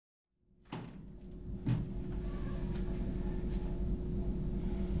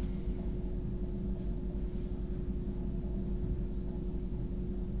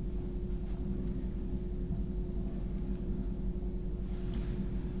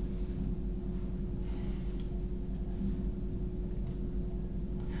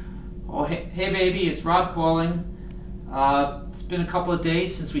Oh, hey baby, it's Rob calling. It's been a couple of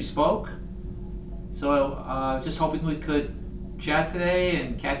days since we spoke, so just hoping we could chat today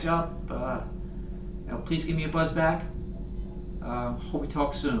and catch up. Please give me a buzz back. Hope we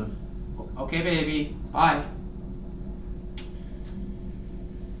talk soon. Okay, baby. Bye.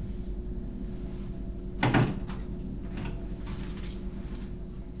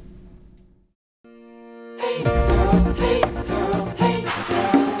 Hey girl, hey girl, hey girl.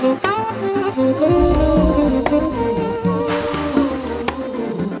 Hey girl,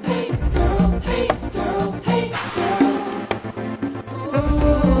 hey girl, hey girl.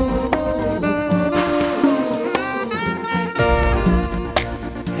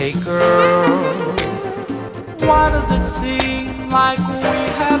 Hey girl, why does it seem like we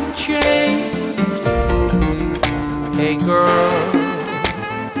have changed? Hey girl,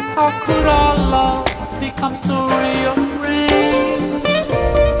 how could our love become so rearranged?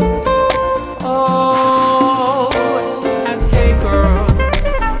 Oh, and hey girl,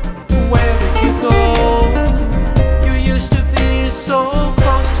 where did you go? You used to be so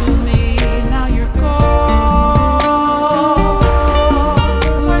close to me, now you're gone.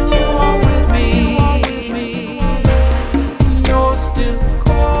 When you are with me, you're still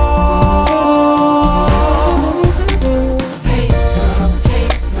cold. Hey girl, hey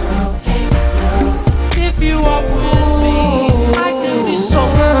girl, hey girl. If you are with me, I can be so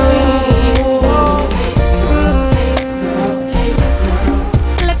free. Hey girl,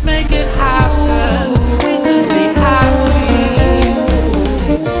 Let's make it happen. We could be happy.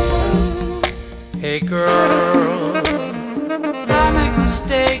 Hey girl, I make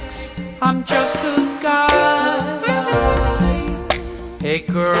mistakes. I'm just a guy. Hey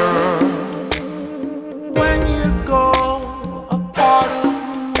girl, when you go, a part of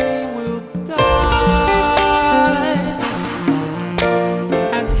me will die.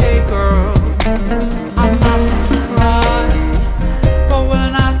 And hey girl, I'm not gonna cry, but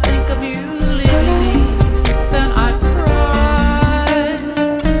when I think of you leaving me, then I cry.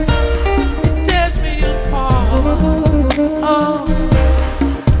 It tears me apart, oh,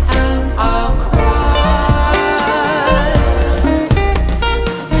 and I'll cry.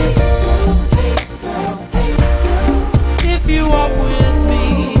 If you are with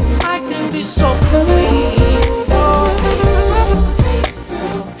me, I can be so free. Oh,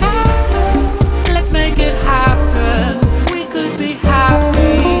 let's make it happen. We could be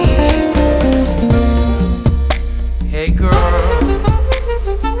happy. Hey girl,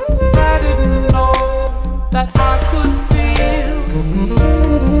 I didn't know that I could feel.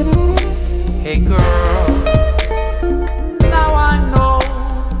 Hey girl, now I know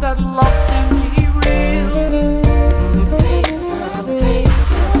that love can be real.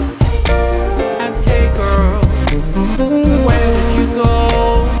 And hey girl, where did you go?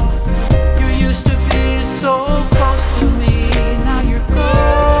 You used to be so close to me, now you're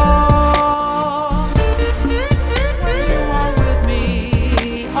gone. When you are with me,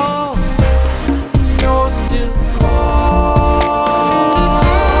 oh, you're still cold.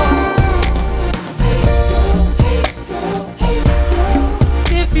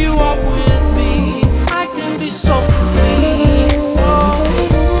 If you are with me, I can be so free. Oh,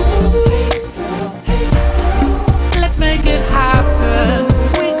 let's make it happen.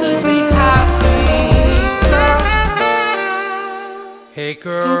 We could be happy. Hey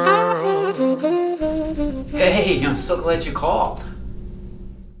girl. Hey, I'm so glad you called.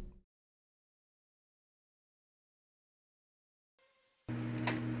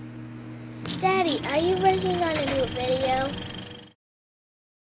 Daddy, are you working on a new video?